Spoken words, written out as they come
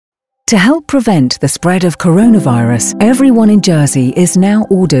To help prevent the spread of coronavirus, everyone in Jersey is now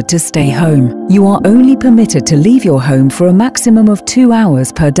ordered to stay home. You are only permitted to leave your home for a maximum of 2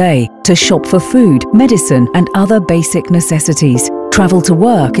 hours per day to shop for food, medicine, and other basic necessities. Travel to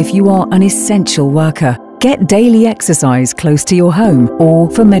work if you are an essential worker. Get daily exercise close to your home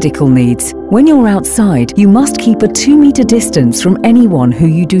or for medical needs. When you're outside, you must keep a 2-meter distance from anyone who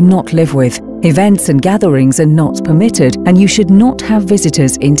you do not live with. Events and gatherings are not permitted, and you should not have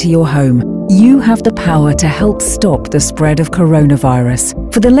visitors into your home. You have the power to help stop the spread of coronavirus.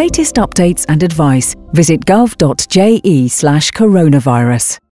 For the latest updates and advice, visit gov.je/coronavirus.